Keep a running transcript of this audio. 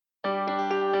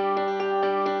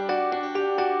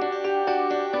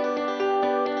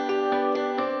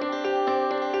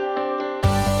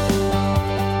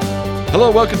Hello,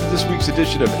 welcome to this week's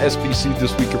edition of SBC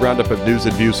This Week, a roundup of news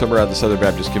and views from around the Southern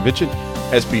Baptist Convention.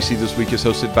 SBC This Week is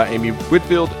hosted by Amy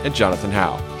Whitfield and Jonathan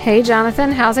Howe. Hey,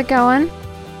 Jonathan, how's it going?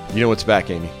 You know what's back,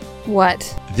 Amy?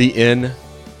 What? The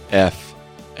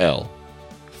NFL.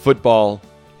 Football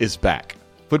is back.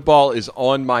 Football is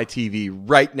on my TV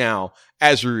right now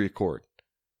as we record.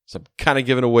 So I'm kind of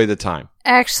giving away the time.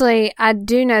 Actually, I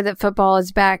do know that football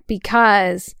is back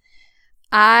because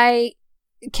I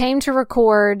came to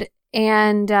record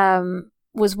and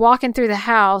was walking through the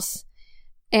house,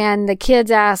 and the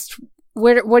kids asked,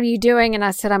 what are you doing? And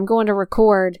I said, I'm going to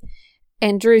record.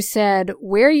 And Drew said,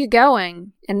 where are you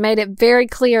going? And made it very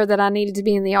clear that I needed to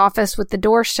be in the office with the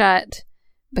door shut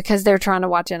because they're trying to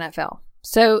watch NFL.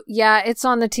 So, yeah, it's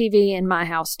on the TV in my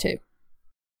house, too.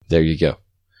 There you go.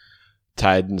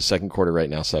 Tied in the second quarter right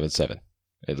now, 7-7,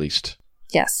 at least.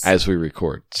 Yes. As we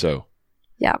record, so.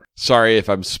 Yeah. Sorry if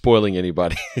I'm spoiling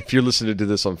anybody. If you're listening to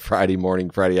this on Friday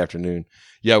morning, Friday afternoon,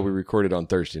 yeah, we recorded on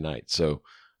Thursday night. So,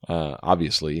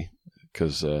 obviously,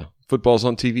 because football's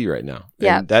on TV right now.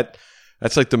 Yeah. And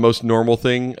that's like the most normal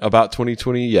thing about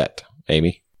 2020 yet,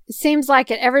 Amy. It seems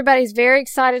like it. Everybody's very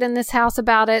excited in this house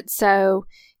about it. So,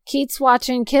 Keith's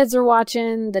watching, kids are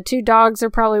watching, the two dogs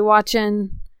are probably watching.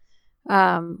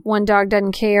 One dog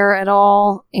doesn't care at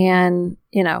all. And,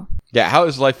 you know. Yeah, how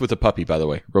is life with a puppy, by the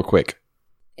way, real quick?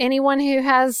 Anyone who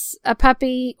has a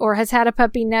puppy or has had a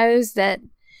puppy knows that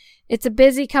it's a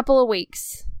busy couple of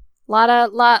weeks. Lot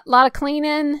of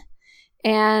cleaning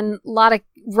and a lot of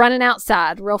running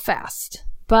outside real fast.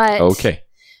 But okay.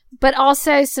 But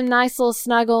also some nice little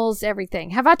snuggles,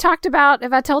 everything. Have I told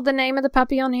the name of the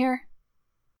puppy on here?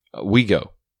 We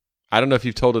Go. I don't know if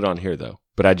you've told it on here though,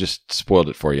 but I just spoiled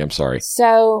it for you. I'm sorry.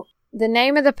 So the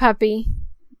name of the puppy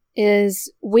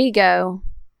is We Go.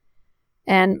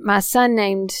 And my son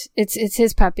it's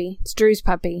his puppy. It's Drew's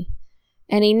puppy.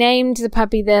 And he named the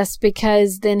puppy this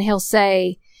because then he'll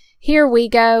say, here we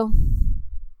go.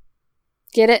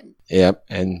 Get it? Yep.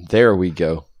 And there we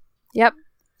go. Yep.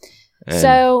 And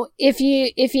so if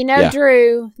you know yeah.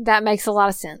 Drew, that makes a lot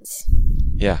of sense.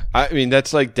 Yeah. I mean,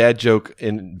 that's like dad joke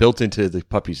built into the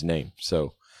puppy's name.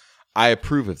 So I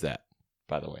approve of that,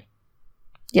 by the way.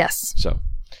 Yes. So,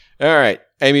 all right,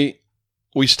 Amy,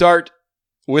 we start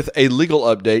with a legal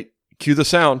update. Cue the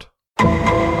sound.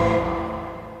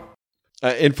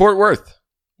 In Fort Worth,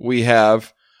 we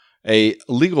have a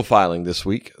legal filing this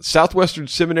week. Southwestern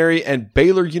Seminary and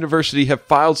Baylor University have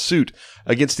filed suit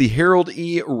against the Harold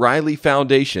E. Riley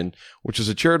Foundation, which is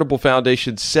a charitable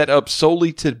foundation set up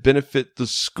solely to benefit the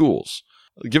schools.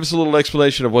 Give us a little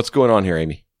explanation of what's going on here,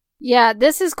 Amy. Yeah,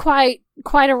 this is quite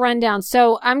a rundown.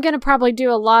 So I'm going to probably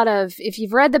do a lot of, if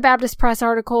you've read the Baptist Press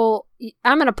article,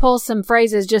 I'm going to pull some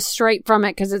phrases just straight from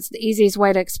it because it's the easiest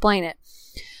way to explain it.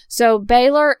 So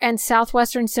Baylor and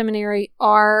Southwestern Seminary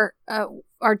are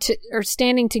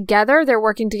standing together. They're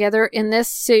working together in this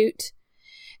suit,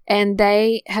 and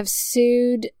they have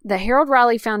sued the Harold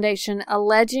Riley Foundation,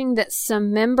 alleging that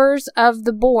some members of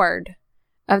the board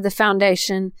of the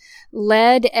foundation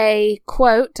led a,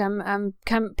 quote, I'm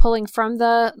pulling from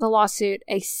the lawsuit,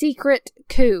 a secret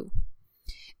coup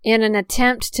in an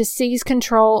attempt to seize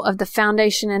control of the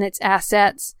foundation and its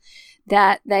assets,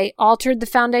 that they altered the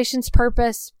foundation's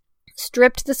purpose,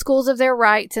 stripped the schools of their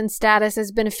rights and status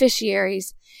as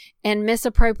beneficiaries, and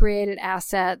misappropriated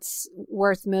assets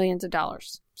worth millions of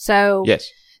dollars. So yes,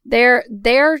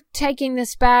 they're taking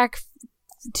this back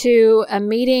to a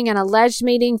meeting, an alleged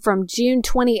meeting from June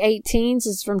 2018. This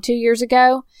is from 2 years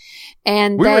ago.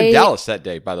 And we were in Dallas that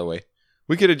day, by the way.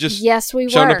 We could have just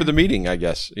shown up at the meeting, I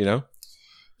guess, you know?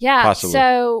 Yeah. Possibly.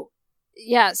 So,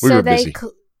 yeah. We were busy.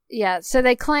 So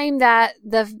they claim that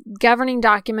the governing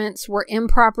documents were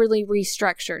improperly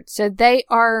restructured. So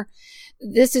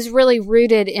this is really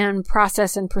rooted in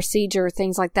process and procedure,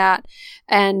 things like that.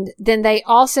 And then they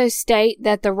also state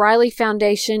that the Riley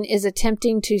Foundation is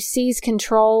attempting to seize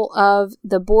control of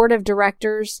the board of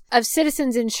directors of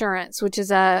Citizens Insurance, which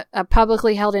is a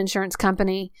publicly held insurance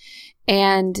company.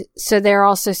 And so they're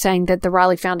also saying that the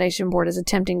Riley Foundation board is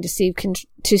attempting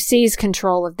to seize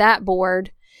control of that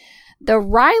board. The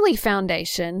Riley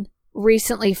Foundation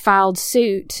recently filed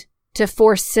suit to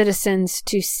force Citizens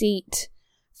to seat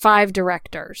 5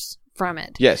 directors from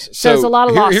it. Yes. So there's a lot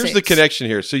of lawsuits. Here's the connection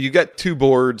here. So you got 2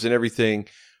 boards and everything,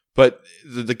 but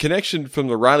the connection from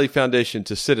the Riley Foundation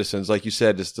to Citizens, like you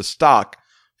said, is the stock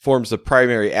forms the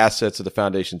primary assets of the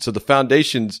foundation. So the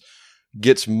foundations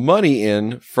gets money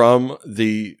in from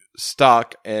the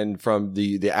stock and from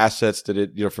the assets that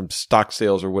it, from stock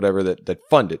sales or whatever that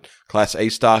fund it. Class A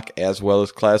stock as well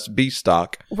as Class B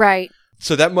stock. Right.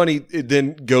 So that money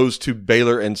then goes to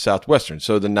Baylor and Southwestern.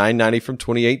 So the $990 from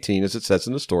 2018, as it says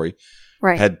in the story,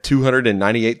 Right. had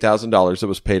 $298,000 that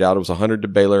was paid out. It was $100 to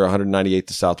Baylor, $198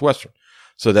 to Southwestern.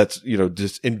 So that's,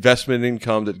 just investment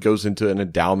income that goes into an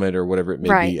endowment or whatever it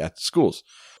may be at the schools.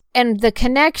 And the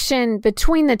connection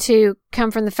between the two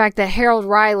come from the fact that Harold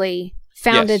Riley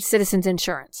founded Citizens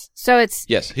Insurance. So it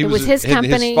was his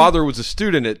company. His father was a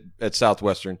student at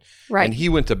Southwestern, right? And he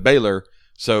went to Baylor,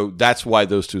 so that's why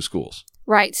those two schools.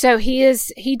 Right. So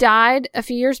he died a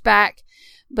few years back,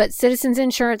 but Citizens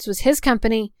Insurance was his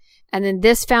company, and then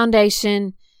this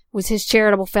foundation was his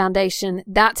charitable foundation.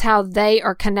 That's how they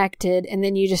are connected, and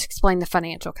then you just explain the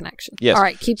financial connection. Yes. All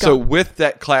right, keep going. So with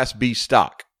that Class B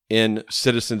stock in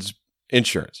Citizens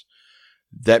Insurance,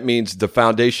 that means the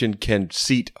foundation can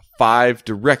seat 5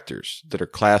 directors that are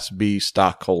Class B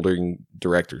stockholding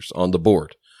directors on the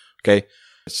board. Okay.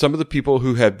 Some of the people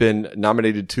who have been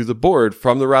nominated to the board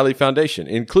from the Riley Foundation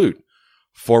include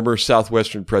former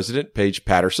Southwestern president Paige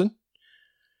Patterson,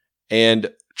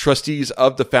 and trustees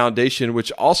of the foundation,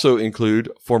 which also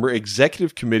include former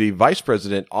executive committee vice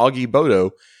president Augie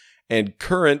Bodo and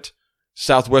current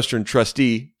Southwestern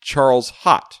trustee Charles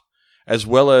Hott, as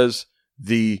well as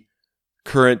the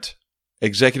current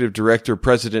executive director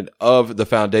president of the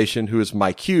foundation, who is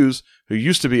Mike Hughes, who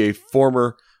used to be a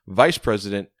former vice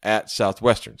president at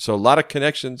Southwestern. So a lot of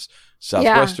connections.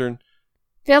 Southwestern,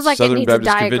 feels like Southern it needs Baptist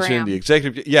a diagram. Convention, the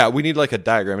executive. Yeah, we need like a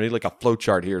diagram. I need like a flow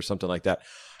chart here or something like that.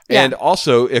 Yeah. And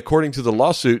also, according to the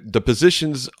lawsuit, the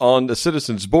positions on the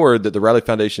Citizens Board that the Riley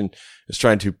Foundation is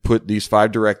trying to put these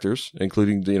 5 directors,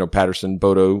 including Patterson,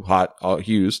 Bodo, Hott,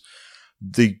 Hughes,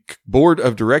 the board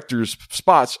of directors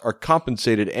spots are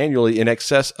compensated annually in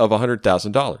excess of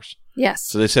 $100,000. Yes.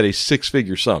 So they said a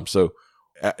 6-figure sum. So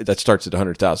that starts at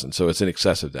 $100,000. So it's in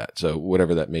excess of that. So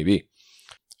whatever that may be.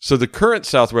 So the current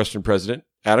Southwestern president,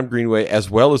 Adam Greenway, as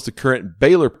well as the current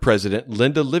Baylor president,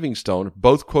 Linda Livingstone,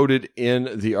 both quoted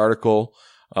in the article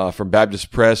from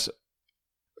Baptist Press.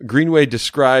 Greenway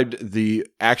described the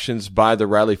actions by the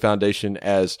Riley Foundation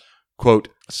as, quote,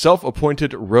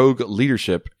 self-appointed rogue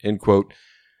leadership, end quote,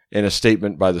 in a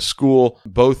statement by the school.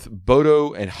 Both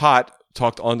Bodo and Hott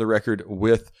talked on the record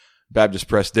with Baptist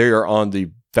Press. They are on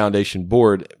the foundation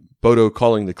board. Bodo,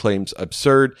 calling the claims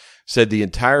absurd, said the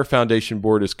entire foundation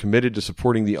board is committed to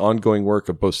supporting the ongoing work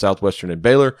of both Southwestern and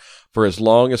Baylor for as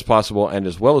long as possible and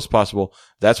as well as possible.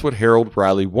 That's what Harold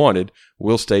Riley wanted.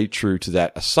 We'll stay true to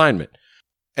that assignment.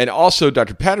 And also,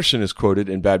 Dr. Patterson is quoted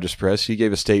in Baptist Press. He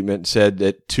gave a statement and said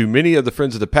that to many of the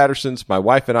friends of the Pattersons, my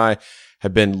wife and I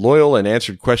have been loyal and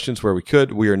answered questions where we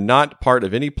could. We are not part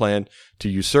of any plan to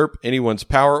usurp anyone's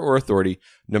power or authority,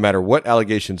 no matter what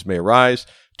allegations may arise.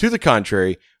 To the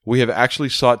contrary, we have actually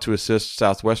sought to assist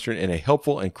Southwestern in a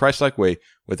helpful and Christ-like way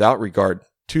without regard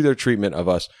to their treatment of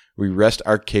us. We rest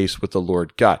our case with the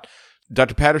Lord God.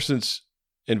 Dr. Patterson's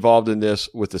involved in this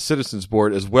with the Citizens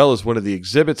Board, as well as one of the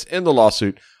exhibits in the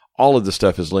lawsuit. All of the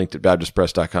stuff is linked at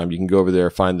BaptistPress.com. You can go over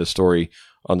there, find the story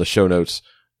on the show notes,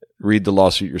 read the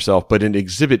lawsuit yourself. But in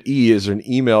Exhibit E is an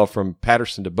email from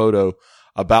Patterson to Bodo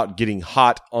about getting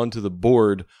Hott onto the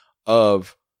board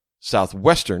of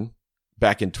Southwestern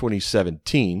back in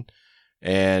 2017.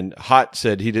 And Hott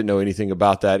said he didn't know anything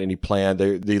about that, any plan.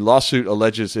 The lawsuit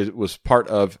alleges it was part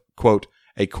of, quote,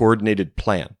 a coordinated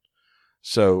plan.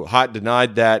 So Hott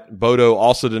denied that. Bodo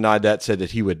also denied that, said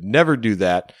that he would never do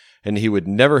that, and he would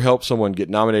never help someone get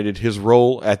nominated. His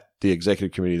role at the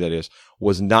executive committee, that is,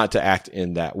 was not to act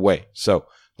in that way. So,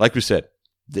 like we said,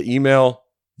 the email,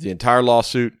 the entire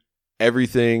lawsuit,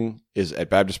 everything is at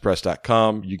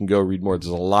BaptistPress.com. You can go read more.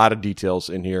 There's a lot of details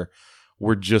in here.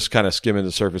 We're just kind of skimming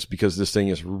the surface because this thing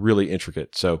is really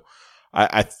intricate. So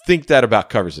I think that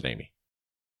about covers it, Amy.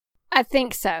 I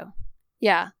think so.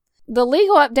 Yeah. The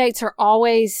legal updates are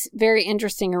always very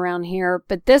interesting around here,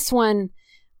 but this one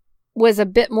was a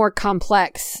bit more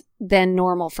complex than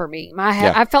normal for me.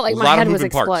 I felt like my head was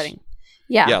exploding. Parts.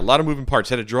 Yeah, a lot of moving parts.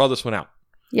 Had to draw this one out.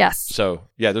 Yes. So,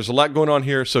 yeah, there's a lot going on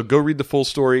here. So go read the full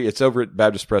story. It's over at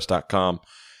BaptistPress.com,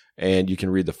 and you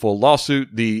can read the full lawsuit.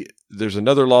 There's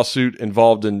another lawsuit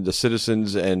involved in the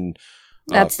Citizens and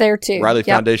that's there too. Riley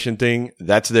Foundation thing.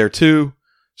 That's there too.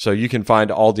 So you can find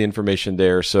all the information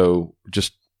there. So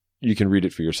just you can read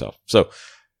it for yourself. So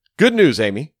good news,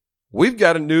 Amy. We've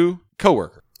got a new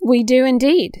coworker. We do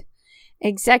indeed.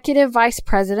 Executive Vice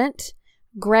President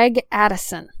Greg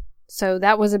Addison. So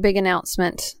that was a big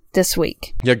announcement this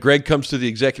week. Yeah, Greg comes to the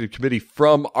executive committee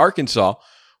from Arkansas,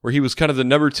 where he was kind of the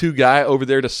number 2 guy over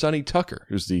there to Sonny Tucker,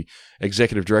 who's the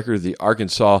executive director of the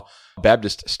Arkansas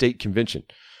Baptist State Convention.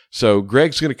 So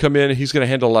Greg's going to come in. He's going to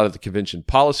handle a lot of the convention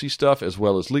policy stuff as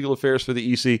well as legal affairs for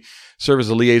the EC, serve as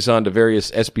a liaison to various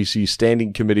SBC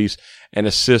standing committees, and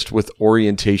assist with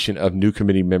orientation of new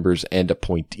committee members and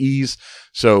appointees.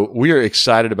 So we are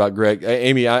excited about Greg.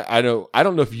 Amy, I don't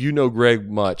know if you know Greg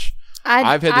much.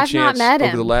 I've had the chance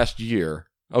over the last year.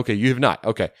 Okay, you have not.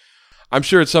 Okay. I'm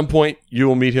sure at some point you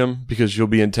will meet him because you'll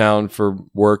be in town for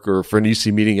work or for an EC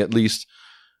meeting at least.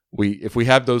 If we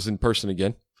have those in person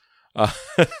again.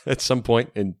 At some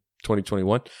point in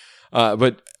 2021.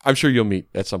 But I'm sure you'll meet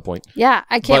at some point. Yeah,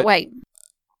 I can't wait.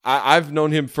 I've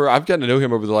gotten to know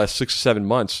him over the last 6 or 7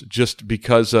 months just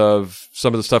because of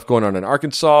some of the stuff going on in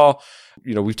Arkansas.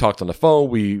 You know, we've talked on the phone.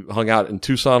 We hung out in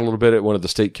Tucson a little bit at one of the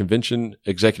state convention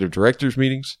executive directors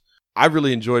meetings. I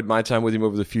really enjoyed my time with him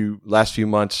over the last few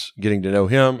months, getting to know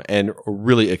him, and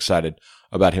really excited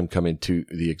about him coming to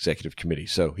the executive committee.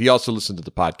 So he also listened to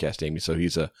the podcast, Amy. So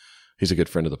he's a good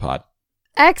friend of the pod.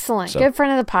 Excellent. Good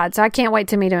friend of the pod. So I can't wait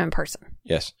to meet him in person.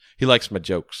 Yes. He likes my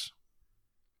jokes.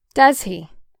 Does he?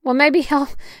 Well, maybe he'll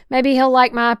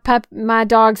like my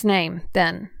dog's name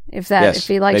then. If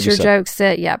he likes your jokes,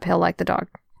 he'll like the dog.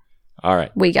 All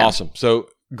right. We go. Awesome. So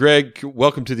Greg,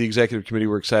 welcome to the executive committee.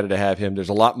 We're excited to have him. There's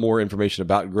a lot more information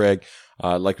about Greg.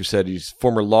 Like we said, he's a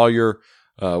former lawyer,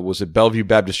 was at Bellevue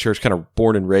Baptist Church, kind of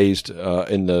born and raised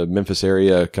in the Memphis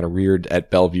area, kind of reared at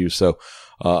Bellevue. So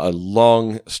a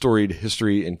long storied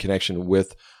history and connection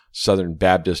with Southern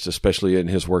Baptist, especially in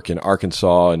his work in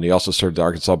Arkansas. And he also served the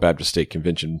Arkansas Baptist State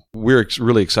Convention. We're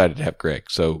really excited to have Greg.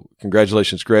 So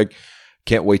congratulations, Greg.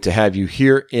 Can't wait to have you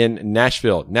here in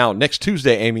Nashville. Now, next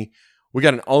Tuesday, Amy, we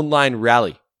got an online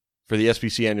rally for the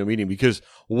SBC annual meeting because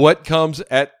what comes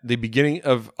at the beginning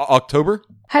of October?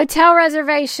 Hotel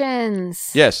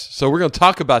reservations. Yes. So we're going to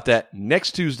talk about that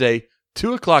next Tuesday,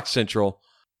 2:00 Central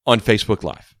on Facebook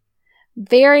Live.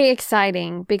 Very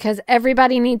exciting because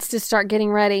everybody needs to start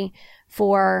getting ready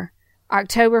for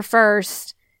October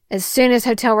 1st as soon as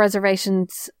hotel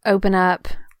reservations open up,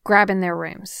 grabbing their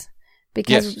rooms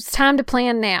because It's time to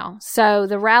plan now. So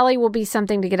the rally will be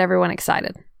something to get everyone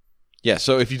excited. Yeah,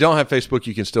 so if you don't have Facebook,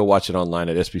 you can still watch it online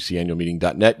at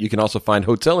sbcannualmeeting.net. You can also find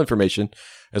hotel information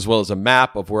as well as a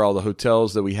map of where all the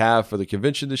hotels that we have for the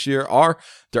convention this year are.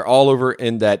 They're all over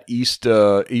in that east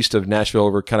of Nashville,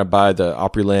 over kind of by the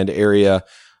Opryland area,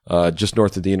 just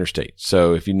north of the interstate.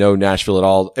 So if you know Nashville at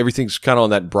all, everything's kind of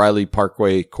on that Briley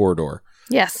Parkway corridor.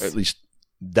 Yes. Or at least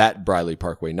that Briley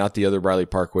Parkway, not the other Briley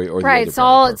Parkway or the right. other It's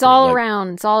all Parkway.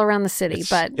 around. It's all around the city.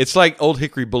 But it's like Old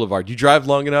Hickory Boulevard. You drive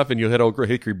long enough and you'll hit Old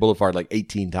Hickory Boulevard like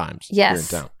 18 times here in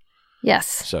town. Yes.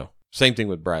 So same thing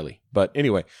with Briley. But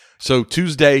anyway, so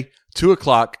Tuesday,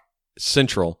 2:00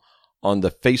 Central on the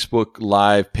Facebook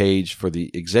Live page for the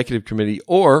executive committee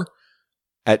or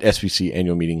at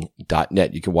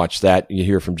sbcannualmeeting.net. You can watch that. You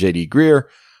hear from J.D. Greer,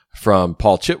 from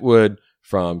Paul Chitwood,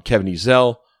 from Kevin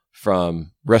Ezell,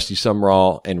 from Rusty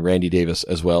Sumrall and Randy Davis,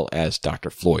 as well as Dr.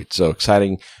 Floyd. So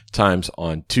exciting times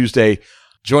on Tuesday.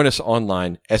 Join us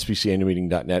online,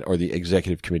 sbcannualmeeting.net or the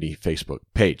Executive Committee Facebook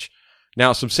page.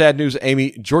 Now, some sad news,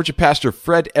 Amy. Georgia pastor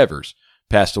Fred Evers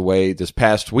passed away this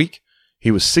past week.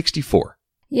 He was 64.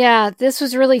 Yeah, this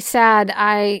was really sad.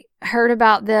 I heard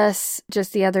about this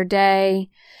just the other day.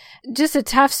 Just a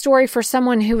tough story for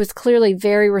someone who was clearly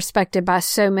very respected by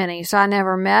so many. So I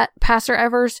never met Pastor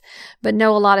Evers, but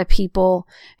know a lot of people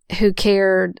who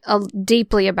cared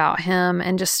deeply about him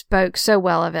and just spoke so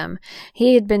well of him.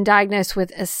 He had been diagnosed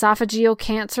with esophageal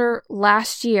cancer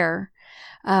last year,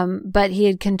 but he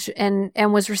had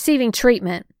and was receiving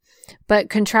treatment, but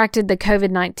contracted the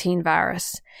COVID-19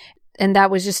 virus. And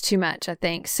that was just too much, I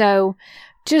think. So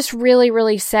just really,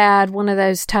 really sad. One of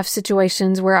those tough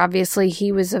situations where obviously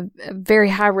he was a very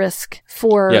high risk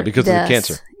for because of the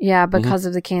cancer. Yeah, because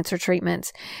of the cancer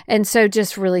treatments. And so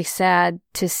just really sad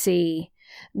to see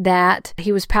that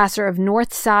he was pastor of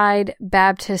Northside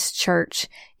Baptist Church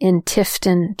in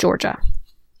Tifton, Georgia.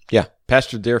 Yeah,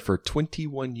 pastored there for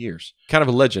 21 years. Kind of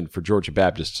a legend for Georgia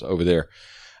Baptists over there.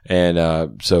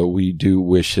 And so we do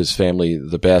wish his family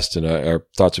the best, and our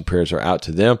thoughts and prayers are out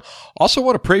to them. Also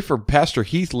want to pray for Pastor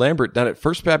Heath Lambert down at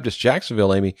First Baptist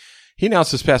Jacksonville, Amy. He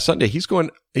announced this past Sunday he's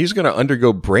going to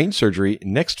undergo brain surgery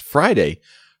next Friday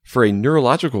for a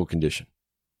neurological condition.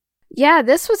 Yeah,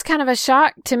 this was kind of a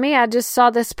shock to me. I just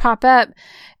saw this pop up.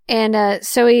 And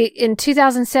so he, in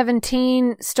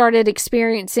 2017, started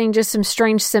experiencing just some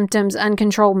strange symptoms,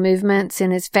 uncontrolled movements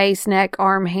in his face, neck,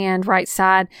 arm, hand, right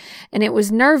side. And it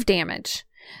was nerve damage.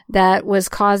 that was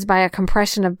caused by a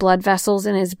compression of blood vessels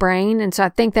in his brain. And so I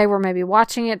think they were maybe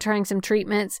watching it, trying some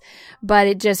treatments, but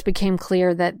it just became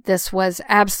clear that this was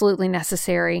absolutely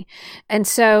necessary. And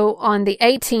so on the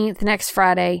 18th, next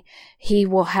Friday, he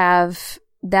will have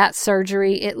that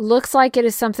surgery. It looks like it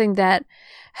is something that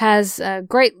has a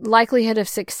great likelihood of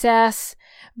success,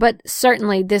 but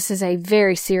certainly this is a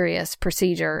very serious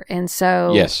procedure. And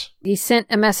so yes, he sent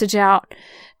a message out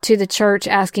to the church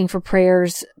asking for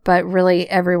prayers, but really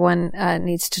everyone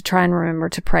needs to try and remember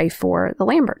to pray for the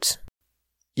Lamberts.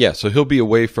 Yeah, so he'll be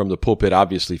away from the pulpit,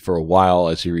 obviously, for a while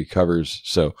as he recovers.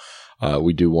 So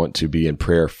we do want to be in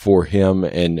prayer for him.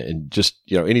 And just,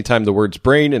 anytime the words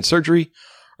brain and surgery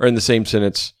are in the same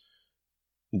sentence,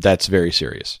 that's very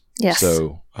serious. Yes.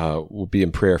 So we'll be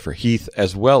in prayer for Heath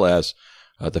as well as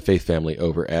the Faith family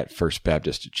over at First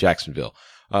Baptist Jacksonville.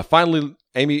 Finally,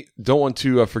 Amy, don't want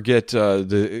to forget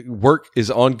the work is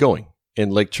ongoing in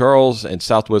Lake Charles and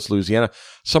Southwest Louisiana.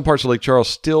 Some parts of Lake Charles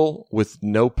still with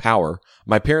no power.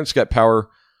 My parents got power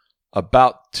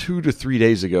about 2 to 3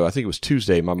 days ago. I think it was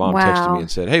Tuesday. My mom texted me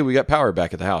and said, "Hey, we got power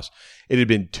back at the house." It had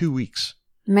been 2 weeks.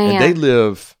 Man. And they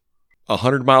live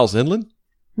 100 miles inland.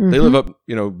 They live up,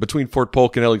 between Fort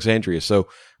Polk and Alexandria. So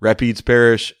Rapides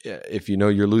Parish, if you know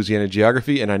your Louisiana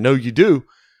geography, and I know you do,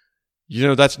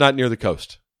 that's not near the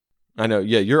coast. I know.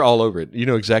 Yeah, you're all over it. You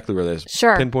know exactly where that is.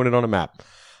 Sure. Pinpointed on a map.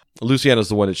 Louisiana's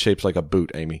the one that shapes like a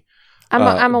boot, Amy.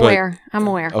 I'm aware. I'm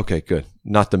aware. Okay, good.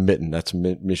 Not the mitten. That's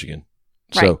Michigan.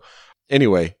 Right. So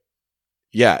anyway,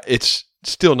 yeah, it's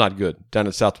still not good down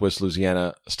in Southwest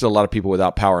Louisiana. Still a lot of people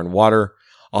without power and water.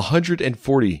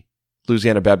 140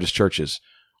 Louisiana Baptist churches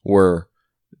were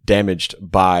damaged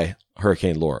by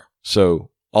Hurricane Laura. So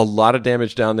a lot of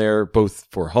damage down there, both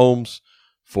for homes,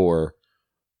 for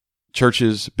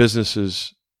churches,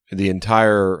 businesses, the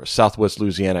entire Southwest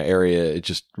Louisiana area. It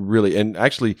just really, and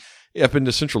actually up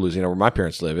into Central Louisiana where my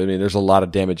parents live. I mean, there's a lot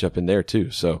of damage up in there too.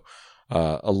 So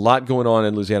a lot going on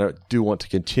in Louisiana. Do want to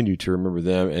continue to remember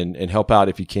them and help out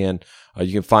if you can.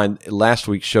 You can find last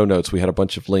week's show notes. We had a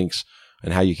bunch of links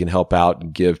on how you can help out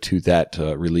and give to that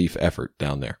relief effort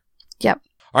down there. Yep.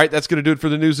 All right, that's going to do it for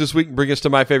the news this week and bring us to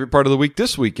my favorite part of the week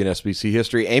this week in SBC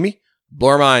history. Amy, blow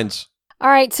our minds. All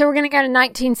right, so we're going to go to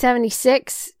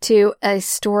 1976 to a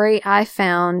story I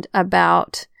found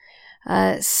about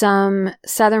some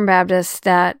Southern Baptists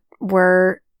that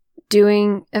were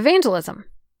doing evangelism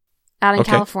out in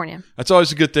California. That's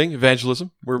always a good thing,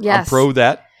 evangelism. I'm Yes. pro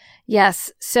that.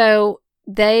 Yes, so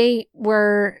they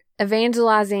were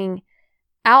evangelizing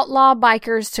outlaw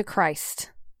bikers to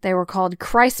Christ. They were called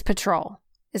Christ Patrol.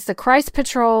 It's the Christ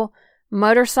Patrol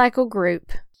motorcycle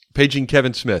group. Paging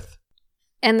Kevin Smith.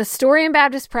 And the story in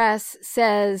Baptist Press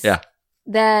says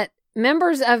that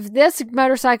members of this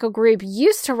motorcycle group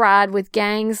used to ride with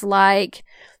gangs like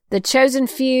the Chosen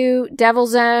Few,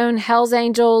 Devil's Own, Hell's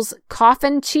Angels,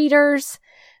 Coffin Cheaters,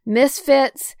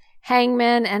 Misfits,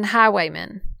 Hangmen, and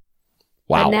Highwaymen.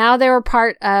 Wow. But now they were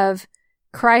part of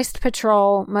Christ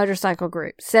Patrol motorcycle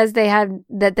group. Says they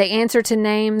answer to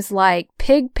names like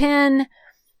Pigpen,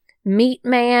 Meat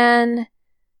Man,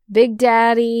 Big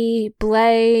Daddy,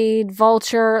 Blade,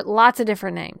 Vulture, lots of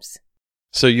different names.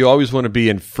 So you always want to be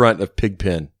in front of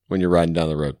Pigpen when you're riding down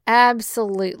the road.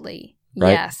 Absolutely.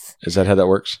 Right? Yes. Is that how that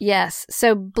works? Yes.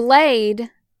 So Blade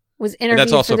was interviewed And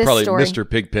that's also for this probably story. Mr.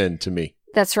 Pigpen to me.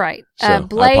 That's right. So, I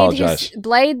apologize.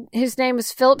 Blade, whose name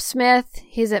was Philip Smith.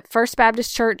 He's at First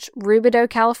Baptist Church, Rubidoux,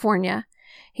 California.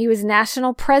 He was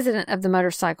national president of the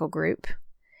motorcycle group.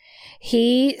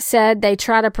 He said they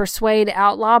try to persuade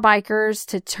outlaw bikers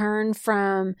to turn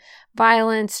from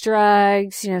violence,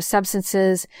 drugs,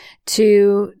 substances,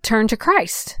 to turn to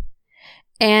Christ.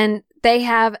 And they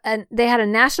had a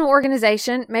national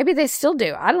organization. Maybe they still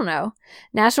do. I don't know.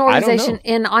 National organization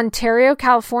in Ontario,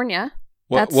 California.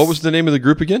 What was the name of the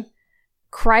group again?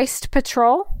 Christ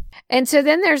Patrol. And so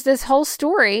then there's this whole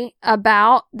story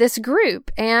about this group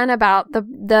and about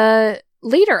the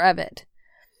leader of it.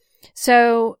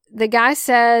 So the guy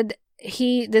said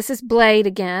this is Blade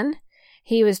again.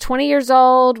 He was 20 years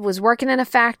old, was working in a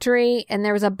factory, and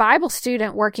there was a Bible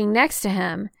student working next to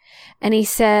him. And he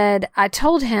said, I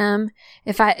told him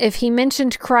if he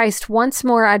mentioned Christ once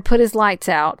more, I'd put his lights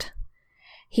out.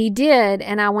 He did,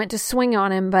 and I went to swing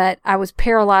on him, but I was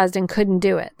paralyzed and couldn't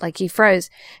do it. Like, he froze.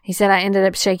 He said I ended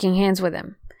up shaking hands with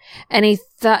him. And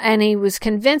he was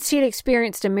convinced he'd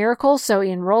experienced a miracle, so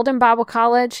he enrolled in Bible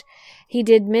college. He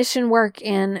did mission work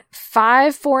in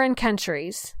 5 foreign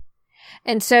countries.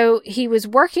 And so he was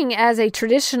working as a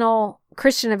traditional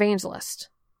Christian evangelist.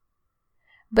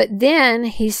 But then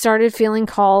he started feeling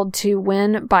called to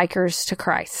win bikers to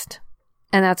Christ.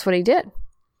 And that's what he did.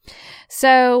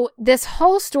 So this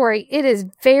whole story, it is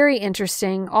very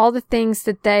interesting. All the things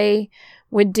that they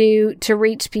would do to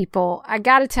reach people. I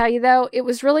got to tell you though, it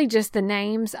was really just the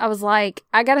names. I was like,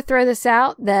 I got to throw this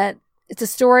out that it's a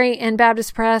story in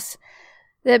Baptist Press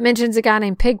that mentions a guy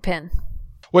named Pigpen.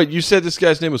 Wait, you said this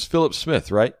guy's name was Philip Smith,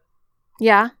 right?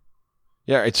 Yeah.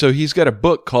 Yeah, right. So he's got a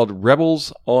book called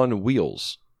Rebels on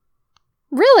Wheels.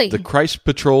 Really? The Christ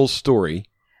Patrol Story.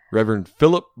 Reverend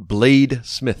Philip Blade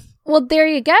Smith. Well, there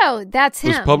you go. That's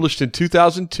him. Was published in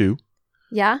 2002.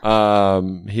 Yeah.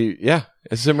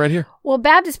 It's him right here. Well,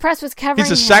 Baptist Press was covering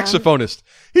He's a saxophonist.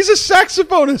 He's a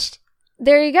saxophonist.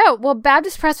 There you go. Well,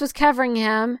 Baptist Press was covering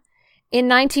him in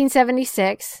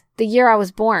 1976, the year I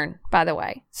was born, by the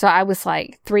way. So I was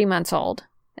like 3 months old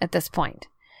at this point.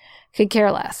 Could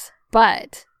care less.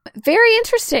 But very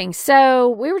interesting. So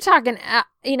we were talking,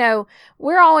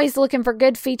 we're always looking for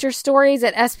good feature stories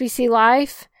at SBC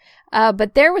Life.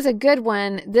 But there was a good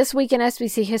one this week in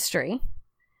SBC history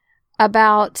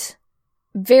about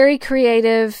very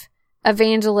creative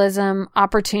evangelism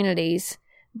opportunities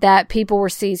that people were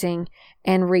seizing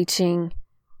and reaching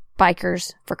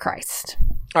bikers for Christ.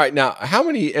 All right. Now, how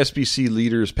many SBC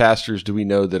leaders, pastors do we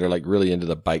know that are like really into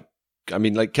the bike? I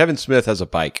mean, like Kevin Smith has a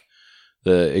bike,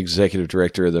 the executive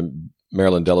director of the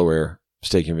Maryland, Delaware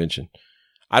State Convention.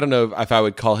 I don't know if I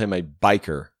would call him a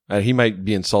biker. He might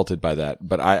be insulted by that,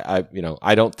 but I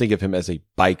don't think of him as a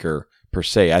biker per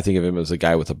se. I think of him as a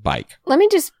guy with a bike. Let me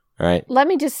just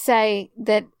say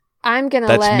that I'm going to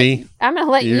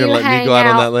let you hang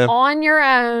out on your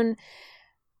own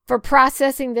for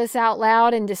processing this out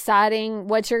loud and deciding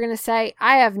what you're going to say.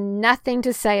 I have nothing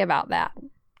to say about that.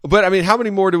 But I mean, how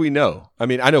many more do we know? I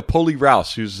mean, I know Polly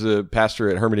Rouse, who's the pastor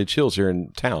at Hermitage Hills here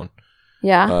in town.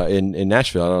 Yeah. In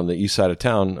Nashville, on the east side of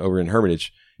town over in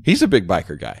Hermitage. He's a big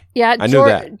biker guy. Yeah, I knew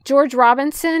that. George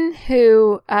Robinson,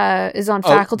 who is on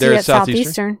faculty at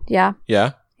Southeastern. Yeah.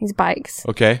 Yeah. He's bikes.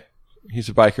 Okay. He's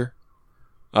a biker.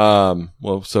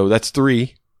 So that's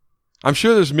 3. I'm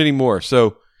sure there's many more.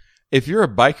 So if you're a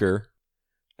biker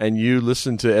and you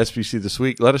listen to SBC This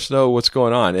Week, let us know what's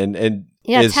going on. And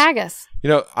tag us.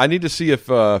 I need to see if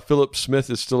Philip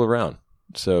Smith is still around.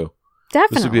 So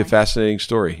definitely. This would be a fascinating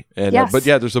story. And yes. But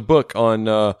yeah, there's a book on,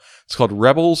 it's called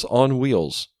Rebels on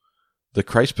Wheels. The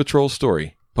Christ Patrol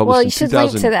Story, published in 2002.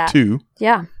 Link to that.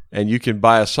 Yeah. And you can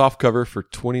buy a soft cover for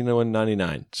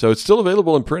 $21.99. So it's still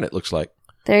available in print, it looks like.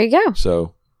 There you go.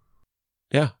 So,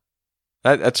 yeah.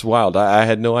 That's wild. I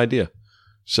had no idea.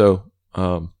 So,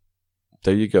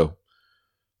 there you go.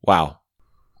 Wow.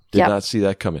 Did not see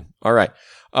that coming. All right.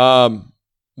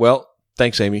 Well,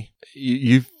 thanks, Amy.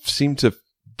 You seem to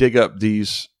dig up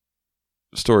these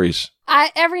stories.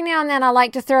 Every now and then I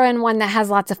like to throw in one that has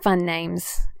lots of fun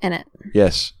names in it.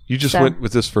 Yes. You just went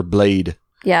with this for Blade.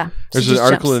 Yeah. There's an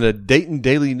article in the Dayton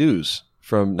Daily News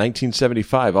from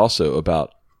 1975 also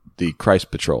about the Christ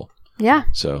Patrol. Yeah.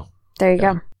 So there you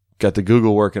go. Got the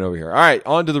Google working over here. All right.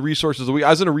 On to the resources of the week. I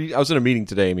was in a meeting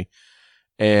today, Amy,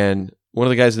 and one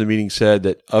of the guys in the meeting said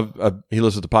that he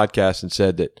listened to the podcast and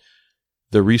said that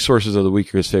the resources of the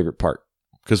week are his favorite part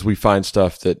because we find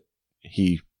stuff that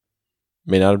he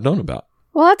may not have known about.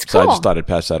 Well, that's cool. So I just thought I'd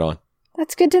pass that on.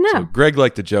 That's good to know. So Greg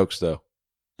liked the jokes, though.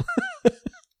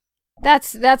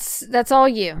 That's all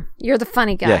you. You're the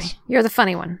funny guy. Yes. You're the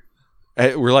funny one.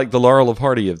 We're like the Laurel of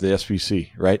Hardy of the SBC,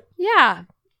 right? Yeah,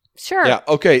 sure. Yeah.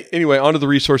 Okay. Anyway, on to the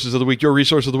resources of the week. Your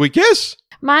resource of the week is?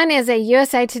 Mine is a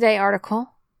USA Today article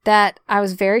that I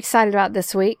was very excited about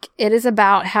this week. It is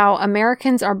about how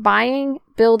Americans are buying,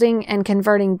 building, and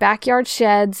converting backyard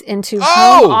sheds into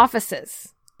home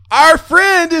offices. Our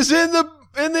friend is in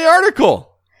the article.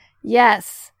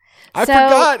 Yes. I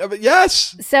forgot.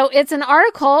 Yes. So it's an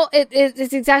article.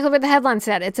 It's exactly what the headline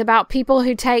said. It's about people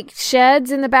who take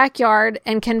sheds in the backyard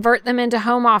and convert them into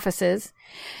home offices.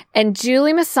 And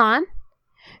Julie Masson,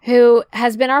 who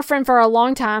has been our friend for a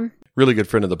long time. Really good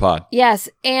friend of the pod. Yes.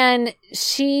 And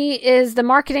she is the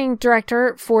marketing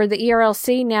director for the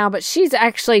ERLC now, but she's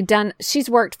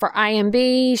worked for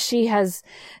IMB. She has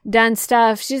done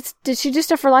stuff. Did she do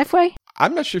stuff for Lifeway?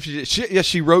 I'm not sure if she did.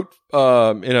 She wrote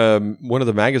in one of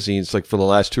the magazines like for the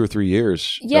last 2 or 3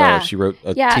 years. Yeah. She wrote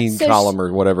a teen column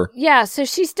or whatever. Yeah. So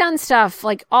she's done stuff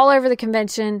like all over the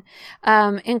convention.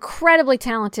 Incredibly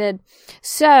talented.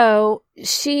 So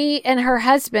she and her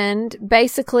husband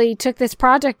basically took this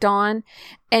project on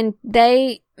and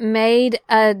they made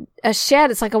a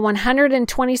shed. It's like a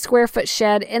 120 square foot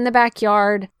shed in the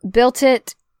backyard, built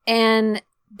it and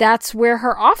that's where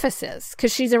her office is,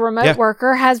 because she's a remote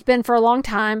worker, has been for a long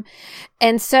time.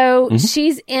 And so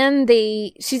she's in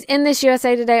this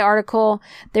USA Today article.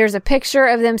 There's a picture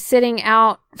of them sitting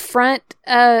out front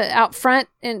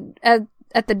and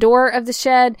at the door of the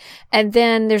shed. And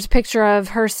then there's a picture of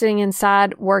her sitting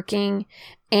inside working.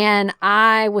 And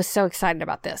I was so excited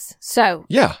about this. So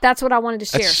that's what I wanted to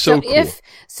share. That's so cool.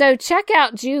 So check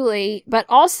out Julie, but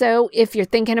also if you're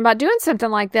thinking about doing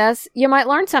something like this, you might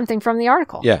learn something from the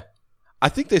article. Yeah. I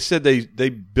think they said they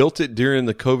built it during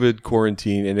the COVID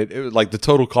quarantine, and it was like the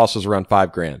total cost was around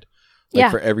 $5,000.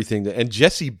 For everything. And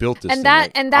Jesse built this thing.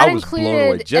 I was blown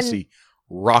away. Jesse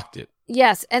rocked it.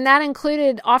 Yes. And that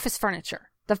included office furniture.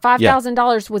 The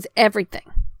 $5,000 was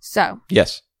everything. So.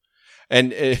 Yes.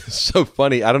 And it's so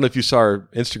funny. I don't know if you saw her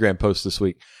Instagram post this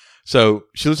week. So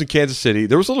she lives in Kansas City.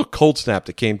 There was a little cold snap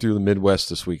that came through the Midwest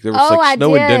this week. There was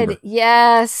snow in Denver.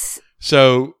 Yes.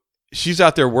 So she's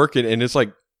out there working, and it's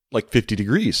like 50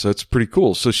 degrees. So it's pretty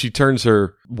cool. So she turns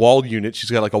her wall unit. She's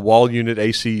got like a wall unit,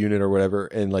 AC unit or whatever,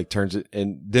 and like turns it,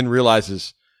 and then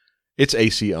realizes it's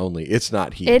AC only. It's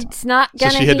not heat. It's not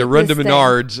going to So she had to run to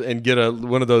Menards and get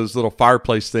one of those little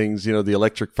fireplace things, the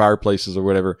electric fireplaces or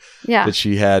whatever that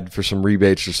she had for some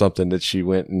rebates or something that she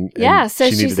went and so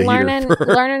she's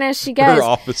learning as she goes. Her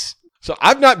office. So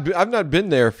I've not been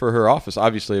there for her office,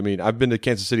 obviously. I mean, I've been to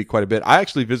Kansas City quite a bit. I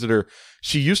actually visited her.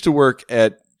 She used to work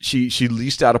she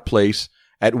leased out a place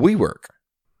at WeWork.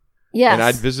 Yes. And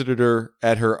I'd visited her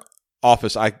at her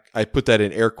office. I put that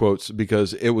in air quotes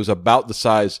because it was about the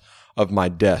size of my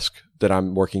desk that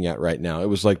I'm working at right now. It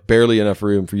was like barely enough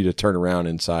room for you to turn around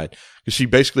inside, because she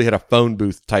basically had a phone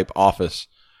booth type office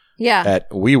at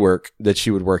WeWork that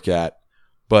she would work at.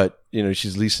 But,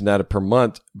 she's leasing that per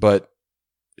month, but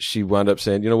she wound up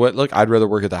saying, you know what, look, I'd rather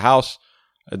work at the house.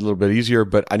 A little bit easier,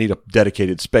 but I need a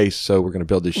dedicated space, so we're going to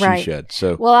build this shoe shed.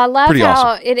 So, well, I love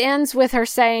how awesome. It ends with her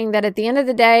saying that at the end of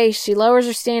the day, she lowers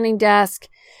her standing desk,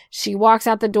 she walks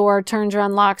out the door, turns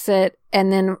around, locks it,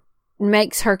 and then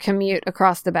makes her commute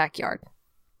across the backyard.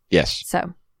 Yes.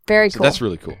 So, very cool. That's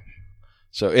really cool.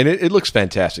 So, and it looks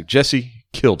fantastic. Jesse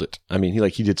killed it. I mean,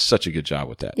 he did such a good job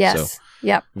with that. Yes. So,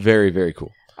 yep. Very, very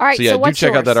cool. All right. So, do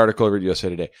check out that article over at USA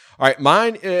Today. All right.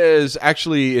 Mine is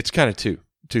actually, it's kind of two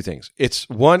things. It's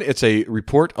a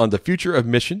report on the future of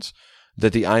missions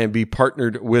that the IMB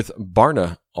partnered with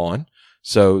Barna on.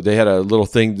 So they had a little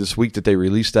thing this week that they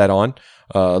released that on,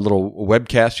 a little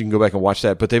webcast. You can go back and watch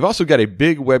that. But they've also got a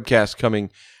big webcast coming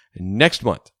next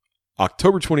month,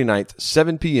 October 29th,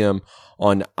 7 p.m.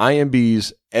 on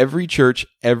IMB's Every Church,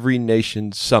 Every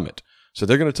Nation Summit. So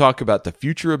they're going to talk about the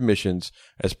future of missions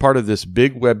as part of this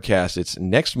big webcast. It's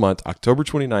next month, October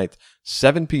 29th,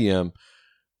 7 p.m.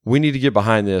 We need to get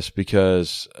behind this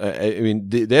because,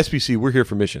 the SBC, we're here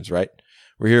for missions, right?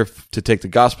 We're here to take the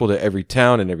gospel to every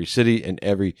town and every city and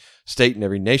every state and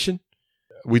every nation.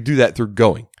 We do that through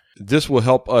going. This will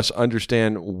help us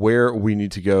understand where we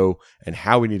need to go and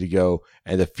how we need to go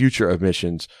and the future of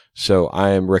missions. So I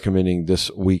am recommending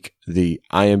this week the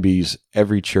IMB's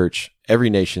Every Church, Every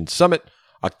Nation Summit,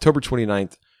 October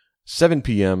 29th, 7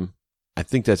 p.m. I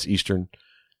think that's Eastern.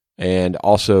 And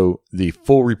also the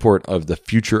full report of the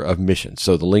future of missions.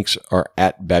 So the links are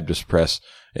at Baptist Press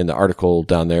in the article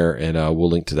down there, and we'll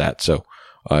link to that. So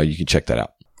you can check that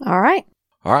out. All right.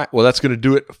 All right. Well, that's going to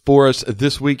do it for us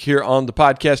this week here on the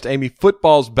podcast. Amy,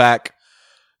 football's back.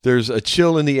 There's a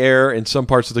chill in the air in some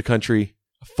parts of the country.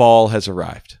 Fall has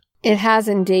arrived. It has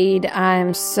indeed.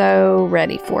 I'm so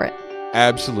ready for it.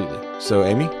 Absolutely. So,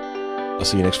 Amy, I'll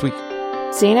see you next week.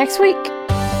 See you next week.